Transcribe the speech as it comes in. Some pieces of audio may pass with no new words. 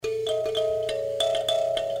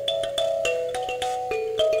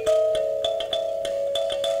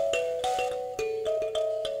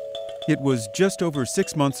It was just over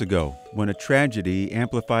 6 months ago when a tragedy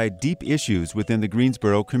amplified deep issues within the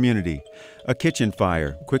Greensboro community. A kitchen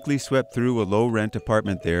fire quickly swept through a low-rent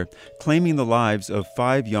apartment there, claiming the lives of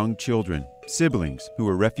 5 young children, siblings who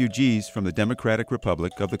were refugees from the Democratic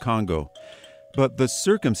Republic of the Congo. But the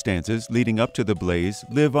circumstances leading up to the blaze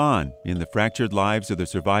live on in the fractured lives of the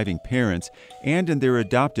surviving parents and in their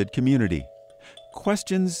adopted community.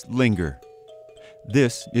 Questions linger.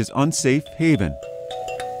 This is Unsafe Haven.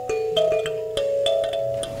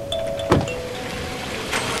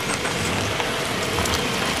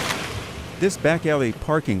 This back alley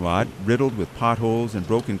parking lot, riddled with potholes and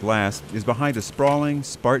broken glass, is behind a sprawling,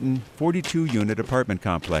 Spartan 42-unit apartment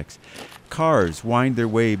complex. Cars wind their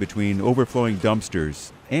way between overflowing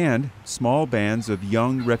dumpsters and small bands of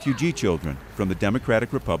young refugee children from the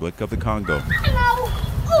Democratic Republic of the Congo.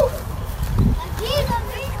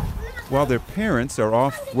 While their parents are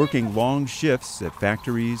off working long shifts at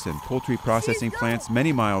factories and poultry processing plants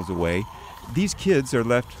many miles away, these kids are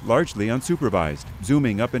left largely unsupervised,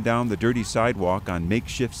 zooming up and down the dirty sidewalk on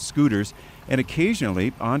makeshift scooters and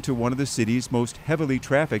occasionally onto one of the city's most heavily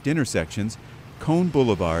trafficked intersections, Cone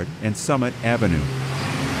Boulevard and Summit Avenue.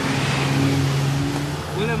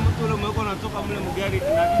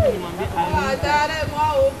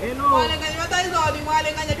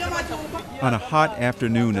 On a hot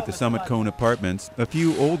afternoon at the Summit Cone Apartments, a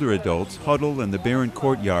few older adults huddle in the barren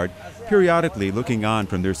courtyard, periodically looking on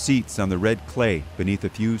from their seats on the red clay beneath a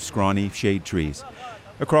few scrawny shade trees.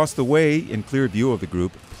 Across the way, in clear view of the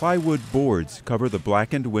group, plywood boards cover the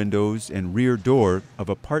blackened windows and rear door of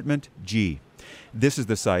apartment G. This is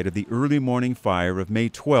the site of the early morning fire of May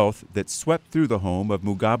 12th that swept through the home of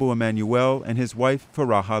Mugabo Emmanuel and his wife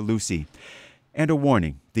Faraha Lucy. And a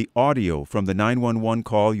warning, the audio from the 911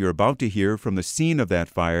 call you're about to hear from the scene of that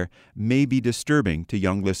fire may be disturbing to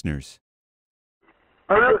young listeners.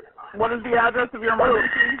 What is the address of your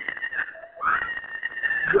emergency?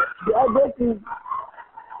 The address is...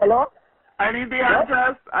 Hello? I need the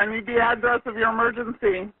address of your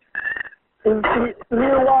emergency. It's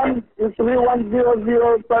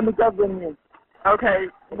 3100 Summit Avenue. Okay.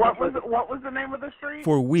 What was the name of the street?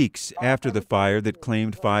 For weeks after the fire that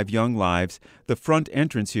claimed 5 young lives, the front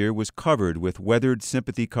entrance here was covered with weathered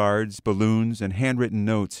sympathy cards, balloons, and handwritten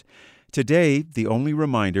notes. Today, the only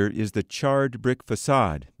reminder is the charred brick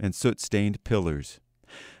facade and soot-stained pillars.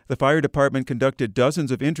 The fire department conducted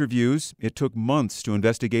dozens of interviews. It took months to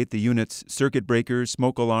investigate the unit's circuit breakers,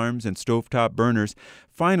 smoke alarms, and stovetop burners.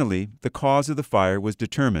 Finally, the cause of the fire was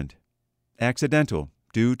determined. Accidental,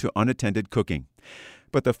 due to unattended cooking.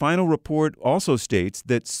 But the final report also states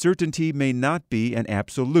that certainty may not be an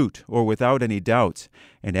absolute or without any doubts,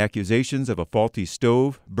 and accusations of a faulty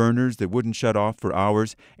stove, burners that wouldn't shut off for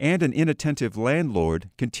hours, and an inattentive landlord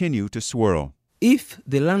continue to swirl. If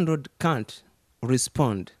the landlord can't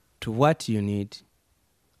respond to what you need,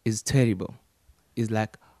 is terrible. It's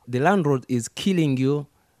like the landlord is killing you,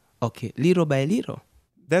 little by little.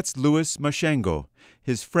 That's Louis Mashengo.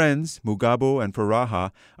 His friends, Mugabo and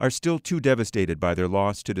Faraha, are still too devastated by their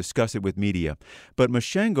loss to discuss it with media. But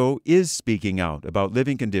Mashengo is speaking out about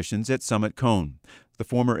living conditions at Summit Cone. The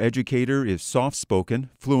former educator is soft-spoken,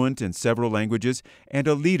 fluent in several languages, and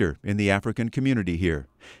a leader in the African community here.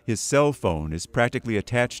 His cell phone is practically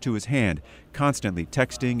attached to his hand, constantly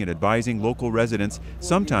texting and advising local residents,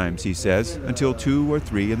 sometimes, he says, until 2 or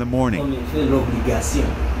 3 in the morning.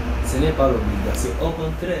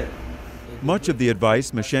 Much of the advice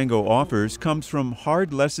Mashengo offers comes from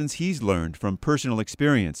hard lessons he's learned from personal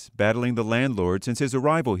experience, battling the landlord since his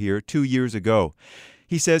arrival here 2 years ago.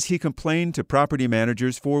 He says he complained to property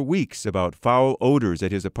managers for weeks about foul odors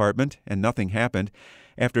at his apartment, and nothing happened.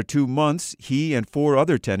 After 2 months, he and 4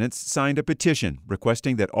 other tenants signed a petition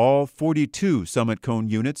requesting that all 42 Summit Cone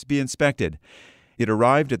units be inspected. It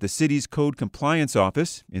arrived at the city's code compliance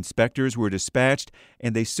office, inspectors were dispatched,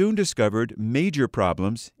 and they soon discovered major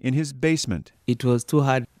problems in his basement. It was too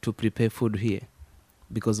hard to prepare food here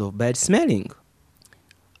because of bad smelling.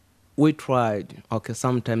 We tried,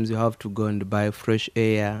 sometimes you have to go and buy fresh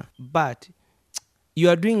air, but you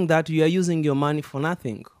are doing that, you are using your money for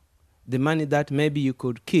nothing. The money that maybe you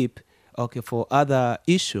could keep, for other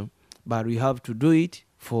issue, but you have to do it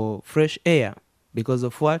for fresh air. Because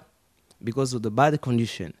of what? Because of the bad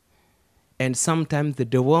condition. And sometimes the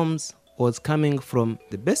deworms was coming from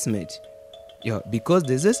the basement. Because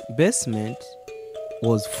this basement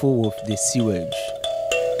was full of the sewage.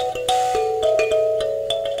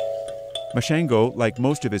 Mashango, like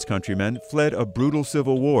most of his countrymen, fled a brutal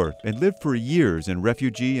civil war and lived for years in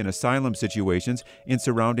refugee and asylum situations in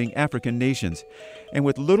surrounding African nations. And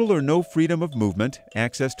with little or no freedom of movement,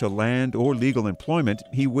 access to land, or legal employment,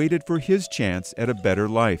 he waited for his chance at a better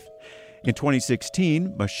life. In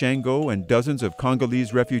 2016, Mashango and dozens of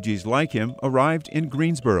Congolese refugees like him arrived in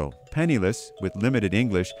Greensboro, penniless, with limited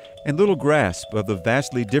English, and little grasp of the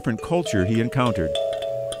vastly different culture he encountered.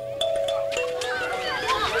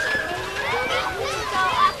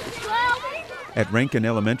 At Rankin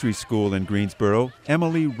Elementary School in Greensboro,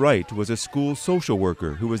 Emily Wright was a school social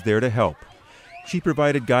worker who was there to help. She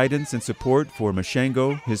provided guidance and support for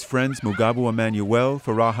Mashango, his friends Mugabu Emmanuel,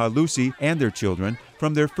 Faraha Lucy, and their children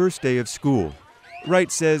from their first day of school. Wright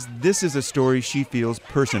says this is a story she feels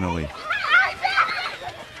personally.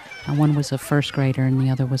 One was a first grader and the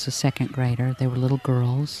other was a second grader. They were little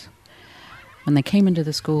girls. When they came into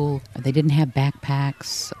the school, they didn't have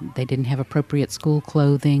backpacks. They didn't have appropriate school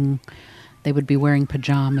clothing. They would be wearing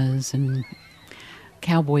pajamas and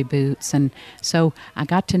cowboy boots. And so I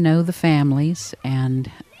got to know the families, and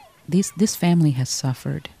this family has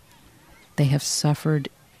suffered. They have suffered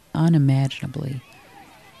unimaginably,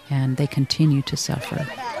 and they continue to suffer.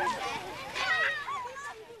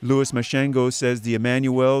 Louis Mashango says the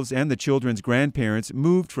Emmanuels and the children's grandparents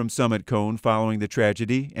moved from Summit Cone following the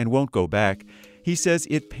tragedy and won't go back. He says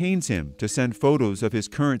it pains him to send photos of his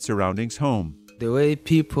current surroundings home. The way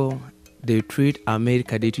people, they treat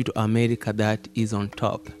America that is on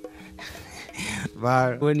top.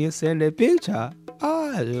 But when you send a picture,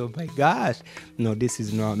 oh my gosh, no, this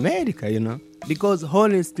is not America, Because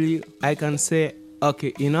honestly, I can say,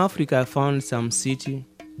 okay, in Africa I found some city,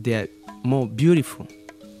 they're more beautiful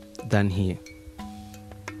than here.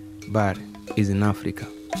 But it's in Africa.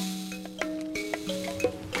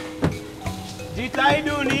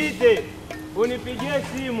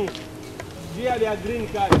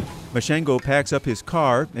 Mashango packs up his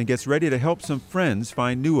car and gets ready to help some friends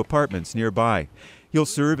find new apartments nearby. He'll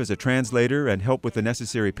serve as a translator and help with the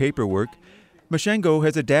necessary paperwork. Mashango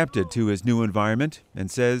has adapted to his new environment and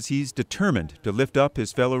says he's determined to lift up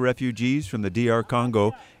his fellow refugees from the DR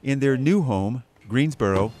Congo in their new home,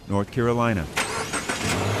 Greensboro, North Carolina.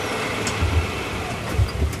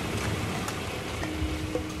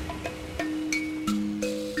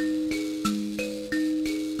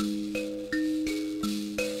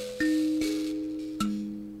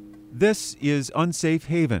 This is Unsafe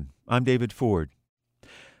Haven. I'm David Ford.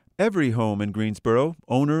 Every home in Greensboro,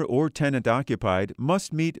 owner or tenant occupied,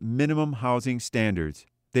 must meet minimum housing standards.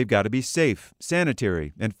 They've got to be safe,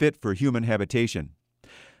 sanitary, and fit for human habitation.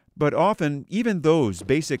 But often, even those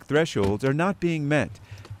basic thresholds are not being met.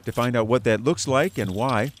 To find out what that looks like and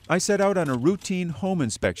why, I set out on a routine home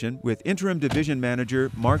inspection with Interim Division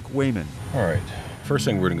Manager Mark Wayman. All right. First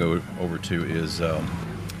thing we're going to go over to is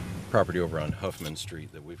property over on Huffman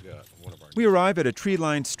Street that we've got. We arrive at a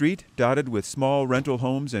tree-lined street dotted with small rental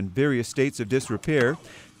homes in various states of disrepair.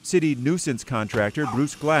 City nuisance contractor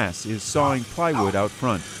Bruce Glass is sawing plywood out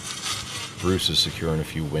front. Bruce is securing a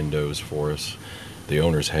few windows for us. The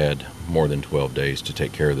owners had more than 12 days to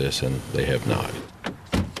take care of this, and they have not.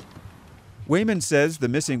 Wayman says the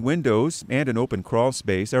missing windows and an open crawl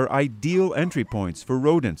space are ideal entry points for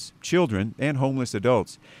rodents, children, and homeless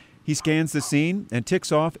adults. He scans the scene and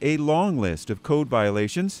ticks off a long list of code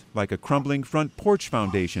violations, like a crumbling front porch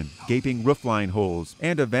foundation, gaping roofline holes,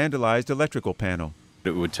 and a vandalized electrical panel.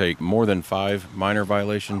 It would take more than 5 minor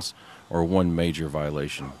violations or 1 major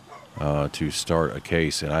violation to start a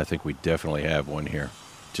case, and I think we definitely have one here,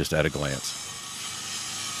 just at a glance.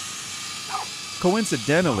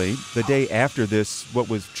 Coincidentally, the day after this, what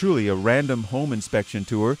was truly a random home inspection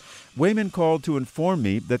tour, Wayman called to inform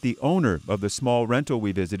me that the owner of the small rental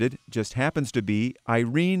we visited just happens to be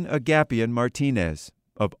Irene Agapian Martinez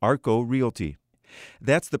of Arco Realty.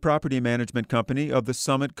 That's the property management company of the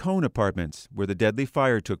Summit Cone Apartments, where the deadly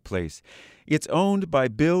fire took place. It's owned by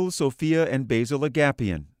Bill, Sophia, and Basil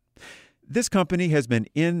Agapian. This company has been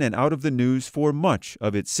in and out of the news for much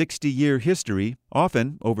of its 60-year history,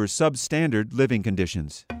 often over substandard living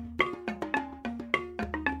conditions.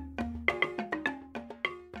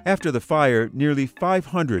 After the fire, nearly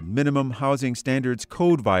 500 minimum housing standards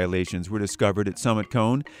code violations were discovered at Summit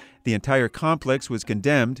Cone. The entire complex was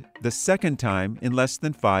condemned, the second time in less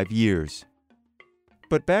than 5 years.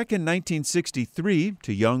 But back in 1963,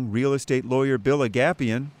 to young real estate lawyer Bill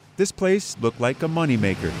Agapian, this place looked like a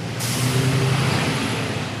moneymaker.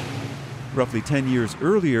 Roughly 10 years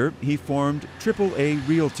earlier, he formed AAA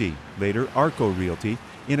Realty, later Arco Realty,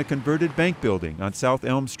 in a converted bank building on South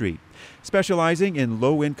Elm Street. Specializing in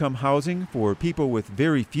low-income housing for people with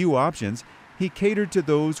very few options, He catered to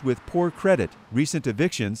those with poor credit, recent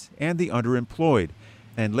evictions, and the underemployed,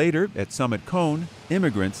 and later, at Summit Cone,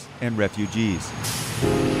 immigrants and refugees.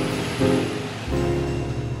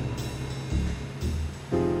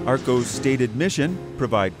 ARCO's stated mission: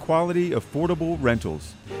 provide quality, affordable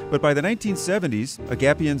rentals. But by the 1970s,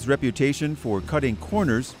 Agapian's reputation for cutting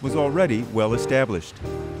corners was already well established.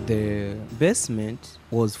 The basement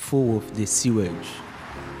was full of the sewage.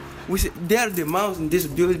 They are the mouse in this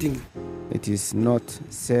building. It is not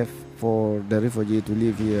safe for the refugee to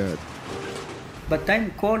live here. But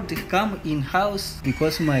I'm called to come in house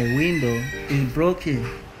because my window is broken.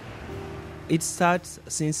 It starts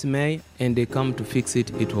since May and they come to fix it,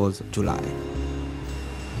 it was July.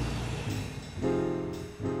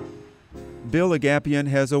 Bill Agapian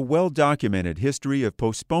has a well-documented history of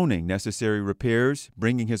postponing necessary repairs,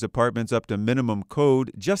 bringing his apartments up to minimum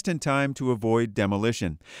code just in time to avoid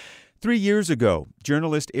demolition. 3 years ago,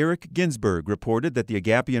 journalist Eric Ginsberg reported that the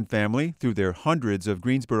Agapian family, through their hundreds of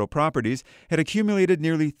Greensboro properties, had accumulated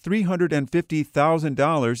nearly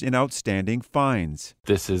 $350,000 in outstanding fines.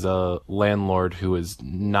 This is a landlord who is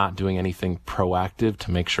not doing anything proactive to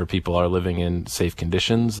make sure people are living in safe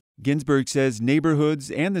conditions. Ginsberg says neighborhoods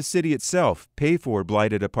and the city itself pay for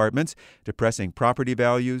blighted apartments, depressing property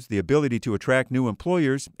values, the ability to attract new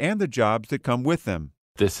employers, and the jobs that come with them.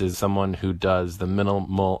 This is someone who does the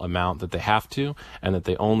minimal amount that they have to, and that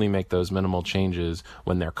they only make those minimal changes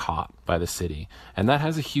when they're caught by the city. And that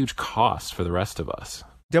has a huge cost for the rest of us.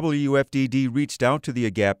 WFDD reached out to the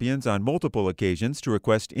Agapians on multiple occasions to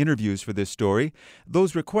request interviews for this story.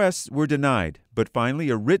 Those requests were denied, but finally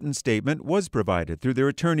a written statement was provided through their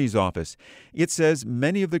attorney's office. It says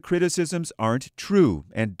many of the criticisms aren't true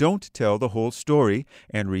and don't tell the whole story,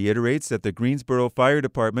 and reiterates that the Greensboro Fire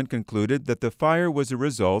Department concluded that the fire was a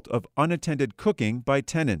result of unattended cooking by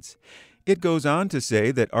tenants. It goes on to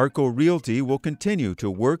say that ARCO Realty will continue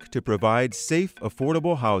to work to provide safe,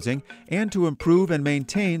 affordable housing and to improve and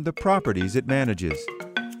maintain the properties it manages.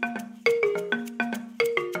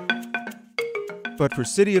 But for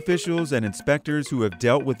city officials and inspectors who have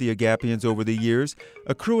dealt with the Agapians over the years,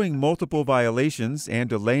 accruing multiple violations and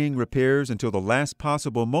delaying repairs until the last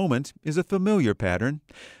possible moment is a familiar pattern,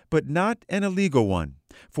 but not an illegal one.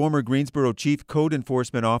 Former Greensboro Chief Code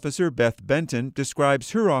Enforcement Officer Beth Benton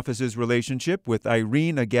describes her office's relationship with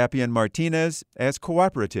Irene Agapian Martinez as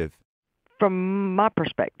cooperative. From my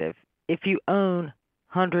perspective, if you own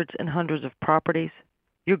hundreds and hundreds of properties,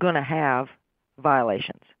 you're going to have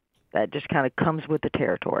violations. That just kind of comes with the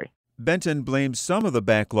territory. Benton blames some of the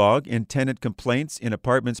backlog in tenant complaints in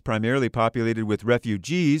apartments primarily populated with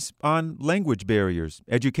refugees on language barriers,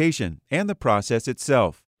 education, and the process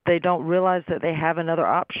itself. They don't realize that they have another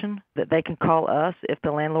option, that they can call us if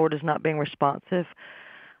the landlord is not being responsive.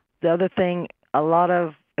 The other thing, a lot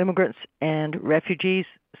of immigrants and refugees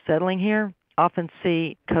settling here often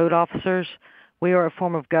see code officers. We are a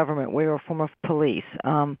form of government. We are a form of police.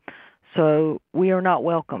 So we are not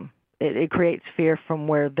welcome. It creates fear from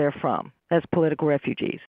where they're from as political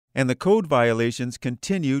refugees. And the code violations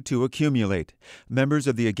continue to accumulate. Members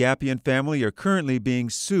of the Agapian family are currently being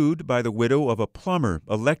sued by the widow of a plumber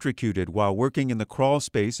electrocuted while working in the crawl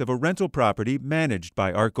space of a rental property managed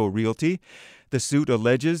by ARCO Realty. The suit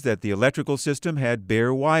alleges that the electrical system had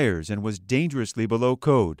bare wires and was dangerously below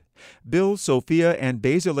code. Bill, Sophia, and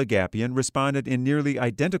Basil Agapian responded in nearly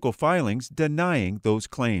identical filings denying those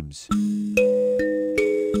claims.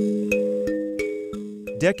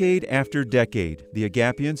 Decade after decade, the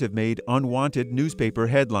Agapians have made unwanted newspaper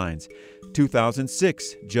headlines.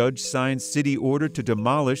 2006, judge signs city order to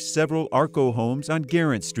demolish several ARCO homes on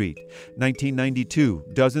Garrett Street. 1992,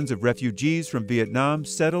 dozens of refugees from Vietnam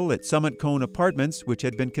settle at Summit Cone Apartments, which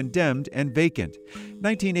had been condemned and vacant.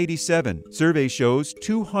 1987, survey shows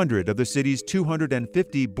 200 of the city's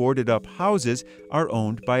 250 boarded-up houses are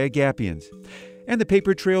owned by Agapians. And the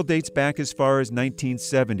paper trail dates back as far as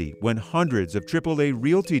 1970, when hundreds of AAA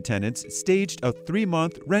Realty tenants staged a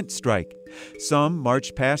 3-month rent strike. Some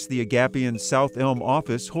marched past the Agapian South Elm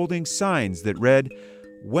office holding signs that read,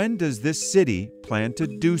 "When does this city plan to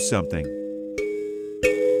do something?"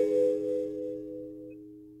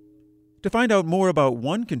 To find out more about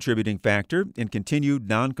one contributing factor in continued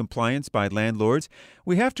noncompliance by landlords,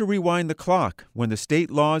 we have to rewind the clock when the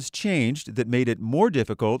state laws changed that made it more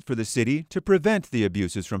difficult for the city to prevent the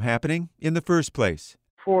abuses from happening in the first place.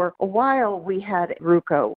 For a while, we had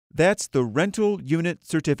RUCO. That's the Rental Unit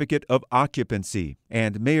Certificate of Occupancy,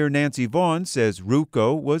 and Mayor Nancy Vaughn says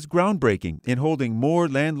RUCO was groundbreaking in holding more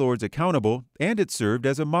landlords accountable, and it served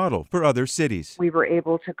as a model for other cities. We were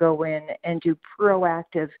able to go in and do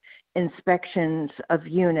proactive inspections of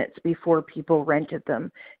units before people rented them.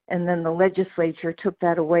 And then the legislature took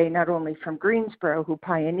that away not only from Greensboro, who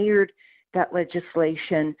pioneered that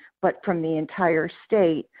legislation, but from the entire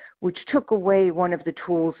state, which took away one of the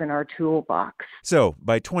tools in our toolbox. So,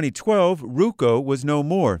 by 2012, RUCO was no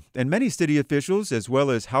more, and many city officials, as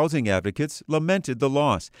well as housing advocates, lamented the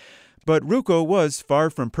loss. But RUCO was far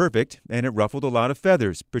from perfect, and it ruffled a lot of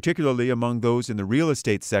feathers, particularly among those in the real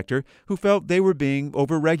estate sector who felt they were being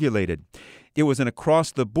overregulated. It was an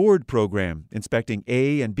across-the-board program, inspecting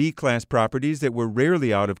A and B-class properties that were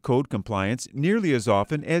rarely out of code compliance nearly as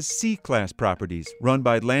often as C-class properties, run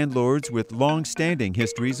by landlords with long-standing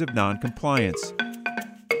histories of noncompliance.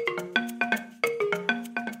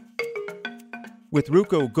 With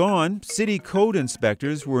RUCO gone, city code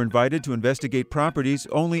inspectors were invited to investigate properties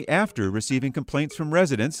only after receiving complaints from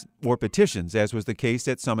residents or petitions, as was the case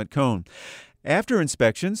at Summit Cone. After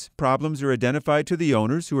inspections, problems are identified to the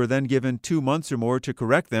owners, who are then given 2 months or more to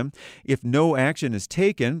correct them. If no action is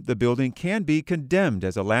taken, the building can be condemned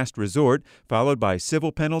as a last resort, followed by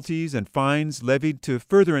civil penalties and fines levied to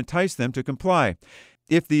further entice them to comply.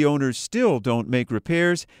 If the owners still don't make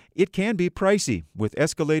repairs, it can be pricey, with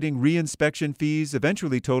escalating reinspection fees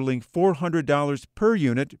eventually totaling $400 per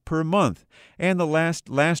unit per month, and the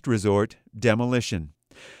last resort, demolition.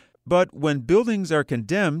 But when buildings are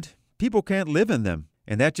condemned, people can't live in them,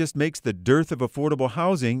 and that just makes the dearth of affordable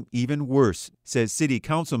housing even worse, says City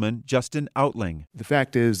Councilman Justin Outling. The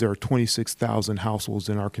fact is there are 26,000 households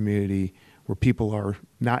in our community where people are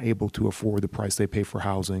not able to afford the price they pay for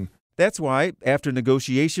housing. That's why, after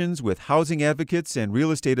negotiations with housing advocates and real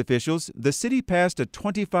estate officials, the city passed a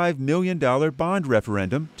 $25 million bond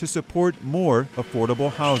referendum to support more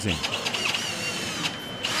affordable housing.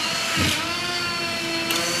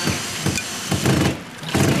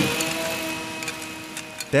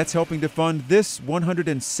 That's helping to fund this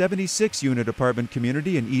 176-unit apartment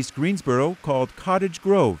community in East Greensboro called Cottage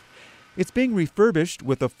Grove. It's being refurbished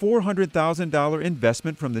with a $400,000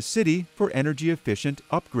 investment from the city for energy-efficient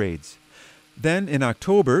upgrades. Then, in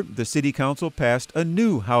October, the City Council passed a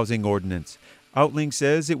new housing ordinance. Outling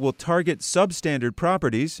says it will target substandard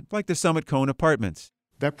properties like the Summit Cone apartments.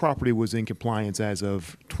 That property was in compliance as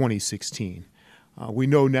of 2016. We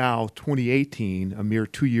know now, 2018, a mere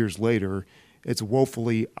 2 years later, it's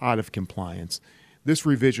woefully out of compliance. This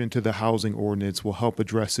revision to the housing ordinance will help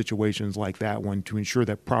address situations like that one to ensure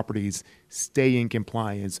that properties stay in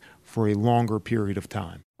compliance for a longer period of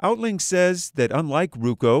time. Outling says that unlike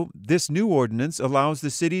RUCO, this new ordinance allows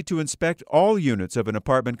the city to inspect all units of an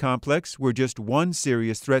apartment complex where just one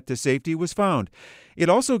serious threat to safety was found. It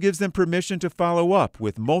also gives them permission to follow up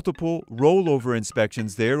with multiple rollover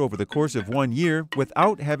inspections there over the course of 1 year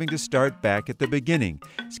without having to start back at the beginning,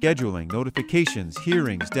 scheduling, notifications,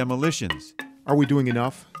 hearings, demolitions. Are we doing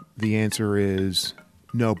enough? The answer is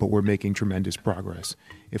no, but we're making tremendous progress.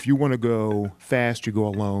 If you want to go fast, you go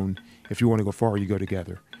alone. If you want to go far, you go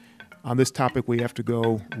together. On this topic, we have to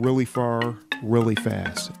go really far, really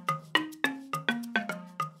fast.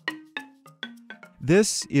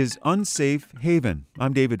 This is Unsafe Haven.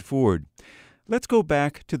 I'm David Ford. Let's go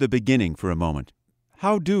back to the beginning for a moment.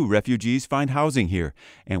 How do refugees find housing here?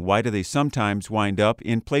 And why do they sometimes wind up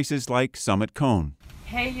in places like Summit Cone?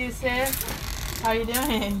 Hey, Yusuf. How you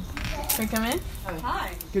doing? Can we come in?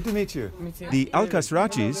 Hi. Good to meet you. Me too. The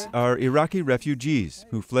Al-Kasrachis are Iraqi refugees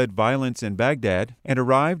who fled violence in Baghdad and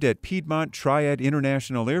arrived at Piedmont Triad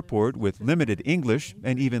International Airport with limited English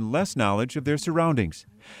and even less knowledge of their surroundings.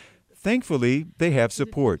 Thankfully, they have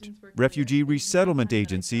support. Refugee resettlement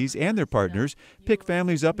agencies and their partners pick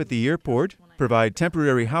families up at the airport, provide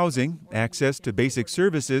temporary housing, access to basic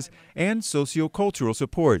services, and sociocultural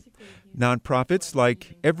support. Nonprofits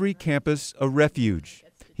like Every Campus a Refuge.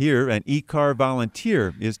 Here, an ECAR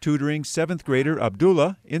volunteer is tutoring 7th grader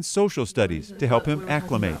Abdullah in social studies to help him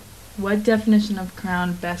acclimate. What definition of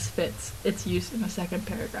crown best fits its use in the second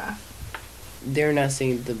paragraph? They're not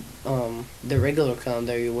saying the regular crown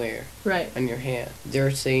that you wear on your hand.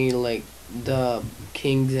 They're saying like the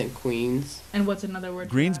kings and queens. And what's another word?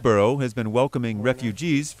 Greensboro has been welcoming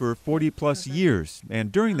refugees for 40-plus years,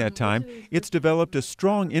 and during that time, it's developed a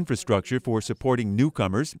strong infrastructure for supporting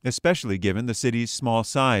newcomers, especially given the city's small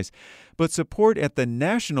size. But support at the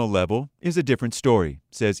national level is a different story,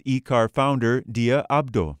 says ECAR founder Dia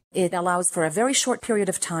Abdo. It allows for a very short period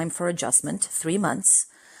of time for adjustment, 3 months.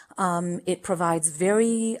 It provides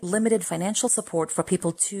very limited financial support for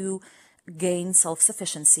people to gain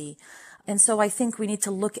self-sufficiency. And so I think we need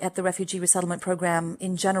to look at the refugee resettlement program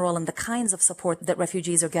in general and the kinds of support that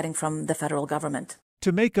refugees are getting from the federal government.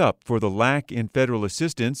 To make up for the lack in federal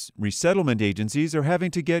assistance, resettlement agencies are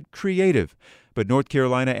having to get creative. But North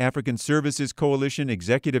Carolina African Services Coalition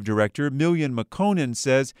Executive Director Millian McConan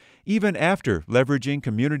says even after leveraging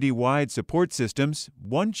community-wide support systems,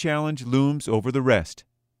 one challenge looms over the rest: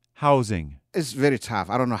 housing. It's very tough.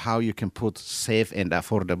 I don't know how you can put safe and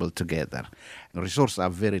affordable together. The resources are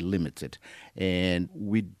very limited, and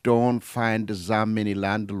we don't find that many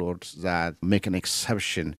landlords that make an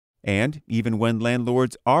exception. And even when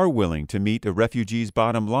landlords are willing to meet a refugee's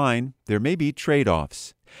bottom line, there may be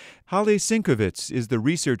trade-offs. Holly Sinkovitz is the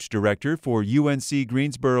research director for UNC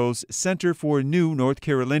Greensboro's Center for New North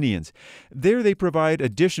Carolinians. There they provide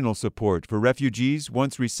additional support for refugees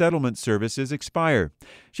once resettlement services expire.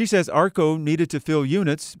 She says ARCO needed to fill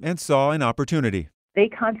units and saw an opportunity. They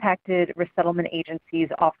contacted resettlement agencies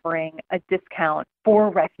offering a discount for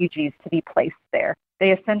refugees to be placed there.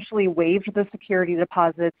 They essentially waived the security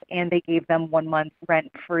deposits and they gave them 1 month rent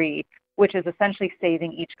free, which is essentially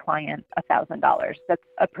saving each client $1,000. That's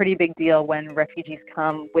a pretty big deal when refugees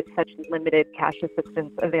come with such limited cash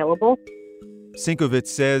assistance available. Sinkovitz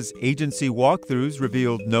says agency walkthroughs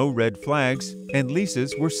revealed no red flags and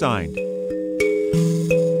leases were signed.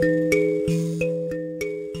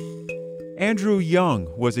 Andrew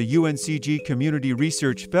Young was a UNCG Community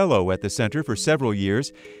Research Fellow at the center for several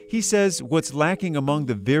years. He says what's lacking among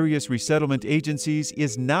the various resettlement agencies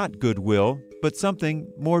is not goodwill, but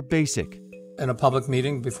something more basic. In a public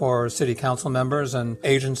meeting before city council members and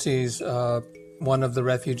agencies, one of the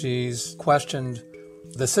refugees questioned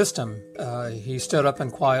the system. He stood up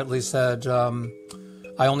and quietly said,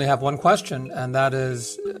 I only have one question, and that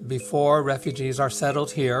is, before refugees are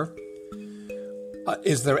settled here,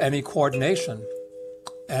 is there any coordination?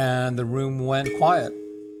 And the room went quiet.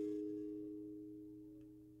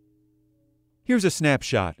 Here's a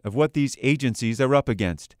snapshot of what these agencies are up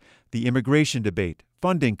against: the immigration debate,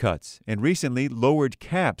 funding cuts, and recently lowered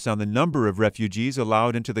caps on the number of refugees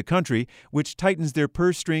allowed into the country, which tightens their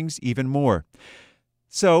purse strings even more.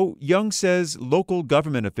 So, Young says local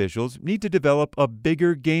government officials need to develop a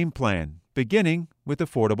bigger game plan, beginning with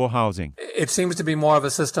affordable housing. It seems to be more of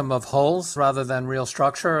a system of holes rather than real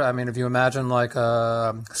structure. I mean, if you imagine like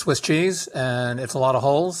a Swiss cheese and it's a lot of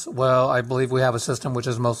holes, well, I believe we have a system which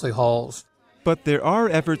is mostly holes. But there are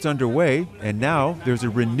efforts underway, and now there's a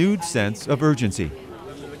renewed sense of urgency.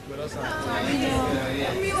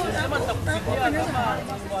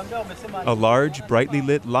 A large, brightly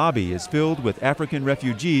lit lobby is filled with African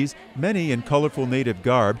refugees, many in colorful native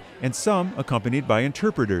garb, and some accompanied by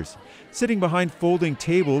interpreters. Sitting behind folding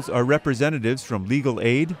tables are representatives from Legal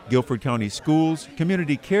Aid, Guilford County Schools,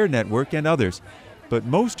 Community Care Network, and others. But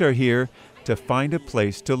most are here to find a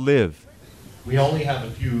place to live. We only have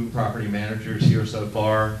a few property managers here so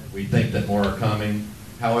far. We think that more are coming.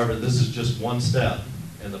 However, this is just one step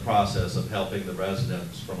in the process of helping the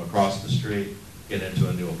residents from across the street get into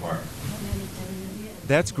a new apartment.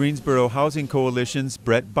 That's Greensboro Housing Coalition's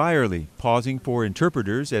Brett Byerly, pausing for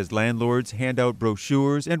interpreters as landlords hand out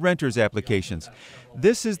brochures and renters' applications.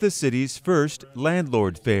 This is the city's first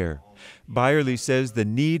landlord fair. Byerly says the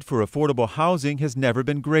need for affordable housing has never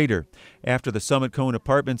been greater. After the Summit Cone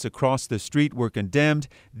apartments across the street were condemned,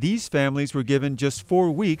 these families were given just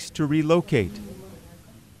 4 weeks to relocate.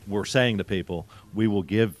 We're saying to people, we will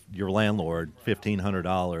give your landlord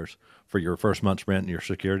 $1,500 for your first month's rent and your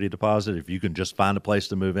security deposit if you can just find a place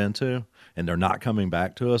to move into, and they're not coming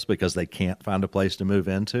back to us because they can't find a place to move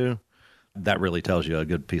into. That really tells you a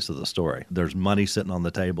good piece of the story. There's money sitting on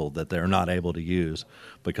the table that they're not able to use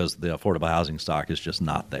because the affordable housing stock is just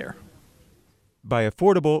not there. By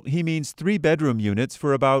affordable, he means 3-bedroom units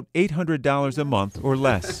for about $800 a month or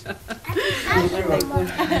less.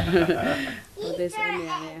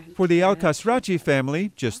 For the Al-Kasrachi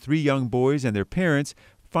family, just 3 young boys and their parents,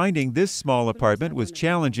 finding this small apartment was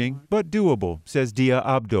challenging but doable, says Dia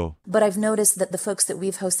Abdo. But I've noticed that the folks that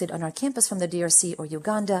we've hosted on our campus from the DRC or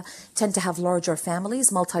Uganda tend to have larger families,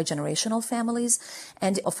 multi-generational families,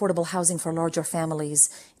 and affordable housing for larger families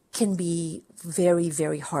can be very,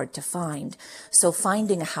 very hard to find. So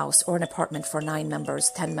finding a house or an apartment for 9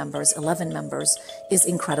 members, 10 members, 11 members is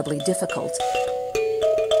incredibly difficult.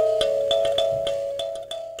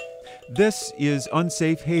 This is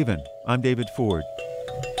Unsafe Haven. I'm David Ford.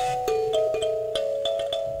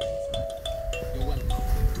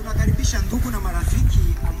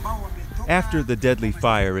 After the deadly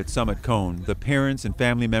fire at Summit Cone, the parents and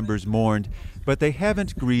family members mourned, but they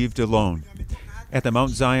haven't grieved alone. At the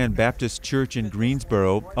Mount Zion Baptist Church in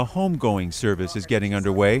Greensboro, a homegoing service is getting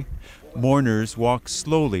underway. Mourners walk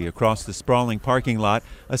slowly across the sprawling parking lot,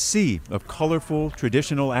 a sea of colorful,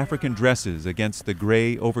 traditional African dresses against the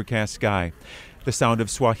gray, overcast sky. The sound of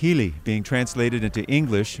Swahili being translated into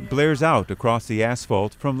English blares out across the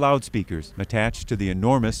asphalt from loudspeakers attached to the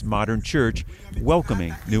enormous modern church,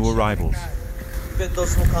 welcoming new arrivals. Even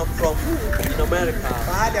those who come from in America,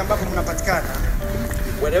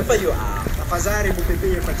 wherever you are,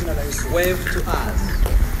 wave to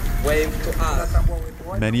us. Wave to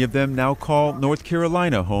us. Many of them now call North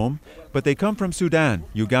Carolina home, but they come from Sudan,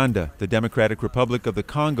 Uganda, the Democratic Republic of the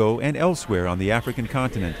Congo, and elsewhere on the African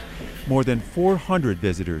continent. More than 400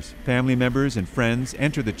 visitors, family members, and friends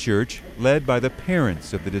enter the church, led by the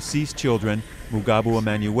parents of the deceased children, Mugabu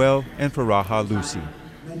Emmanuel and Faraha Lucy.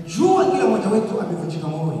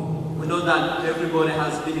 We know that everybody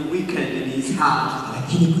has been weakened in his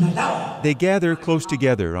heart. They gather close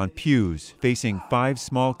together on pews, facing 5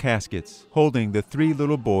 small caskets, holding the 3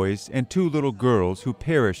 little boys and 2 little girls who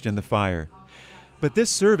perished in the fire. But this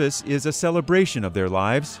service is a celebration of their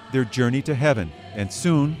lives, their journey to heaven, and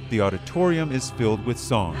soon the auditorium is filled with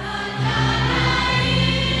song.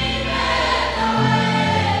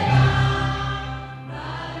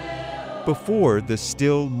 Before the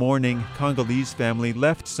still mourning Congolese family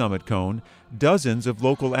left Summit Cone, dozens of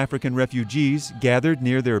local African refugees gathered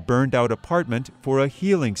near their burned-out apartment for a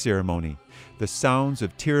healing ceremony. The sounds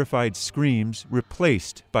of terrified screams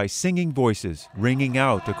replaced by singing voices ringing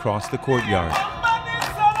out across the courtyard.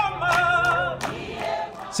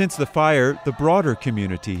 Since the fire, the broader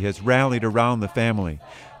community has rallied around the family.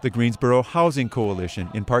 The Greensboro Housing Coalition,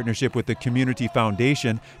 in partnership with the Community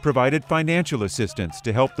Foundation, provided financial assistance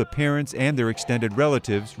to help the parents and their extended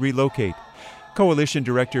relatives relocate. Coalition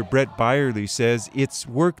Director Brett Byerly says it's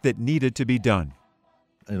work that needed to be done.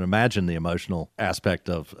 And imagine the emotional aspect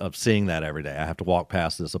of seeing that every day. I have to walk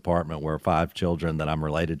past this apartment where 5 children that I'm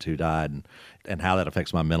related to died, and how that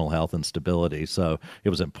affects my mental health and stability. So it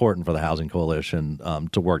was important for the Housing Coalition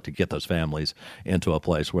to work to get those families into a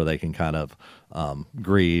place where they can kind of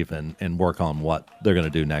grieve and work on what they're going to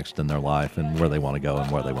do next in their life and where they want to go and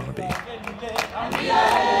where they want to be.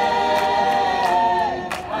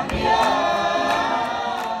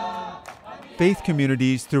 Faith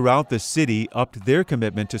communities throughout the city upped their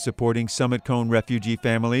commitment to supporting Summit Cone refugee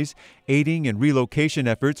families, aiding in relocation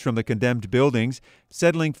efforts from the condemned buildings,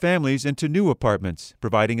 settling families into new apartments,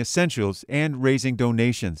 providing essentials, and raising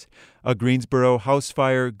donations. A Greensboro House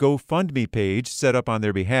Fire GoFundMe page set up on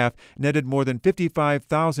their behalf netted more than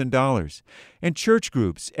 $55,000. And church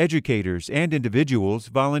groups, educators, and individuals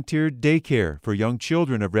volunteered daycare for young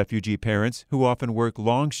children of refugee parents who often work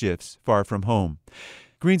long shifts far from home.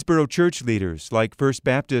 Greensboro church leaders like First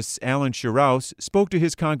Baptist's Alan Shiraus spoke to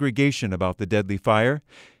his congregation about the deadly fire.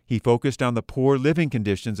 He focused on the poor living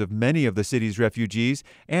conditions of many of the city's refugees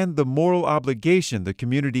and the moral obligation the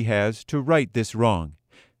community has to right this wrong.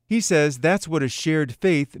 He says that's what a shared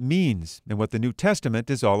faith means and what the New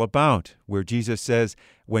Testament is all about, where Jesus says,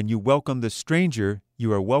 "When you welcome the stranger,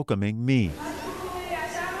 you are welcoming me."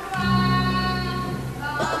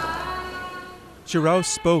 Shiraus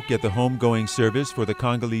spoke at the homegoing service for the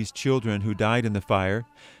Congolese children who died in the fire.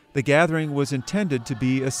 The gathering was intended to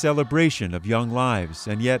be a celebration of young lives,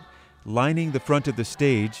 and yet, lining the front of the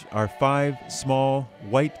stage are 5 small,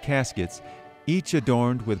 white caskets, each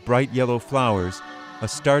adorned with bright yellow flowers, a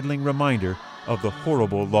startling reminder of the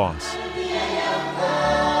horrible loss.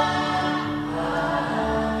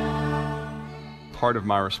 Part of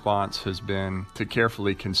my response has been to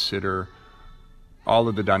carefully consider all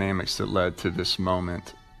of the dynamics that led to this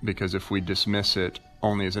moment, because if we dismiss it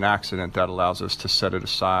only as an accident, that allows us to set it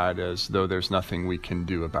aside as though there's nothing we can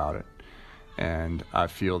do about it. And I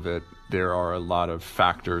feel that there are a lot of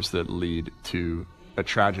factors that lead to a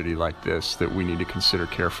tragedy like this that we need to consider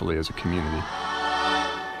carefully as a community.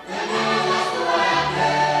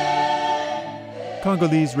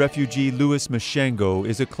 Congolese refugee Louis Mashengo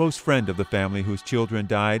is a close friend of the family whose children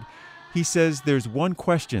died. He says there's one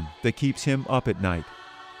question that keeps him up at night,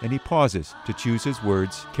 and he pauses to choose his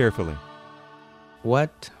words carefully.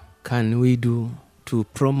 What can we do to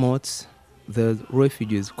promote the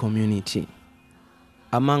refugees community?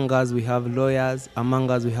 Among us, we have lawyers.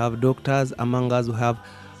 Among us, we have doctors. Among us, we have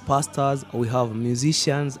pastors. We have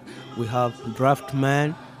musicians. We have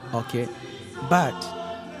draftmen. Okay, but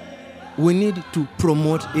we need to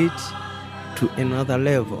promote it to another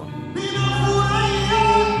level.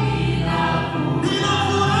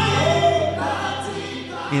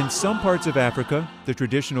 In some parts of Africa, the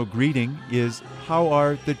traditional greeting is, "How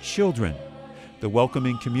are the children?" The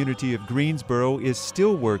welcoming community of Greensboro is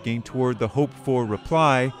still working toward the hoped-for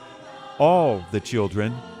reply, "All the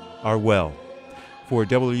children are well." For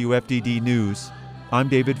WFDD News, I'm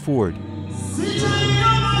David Ford.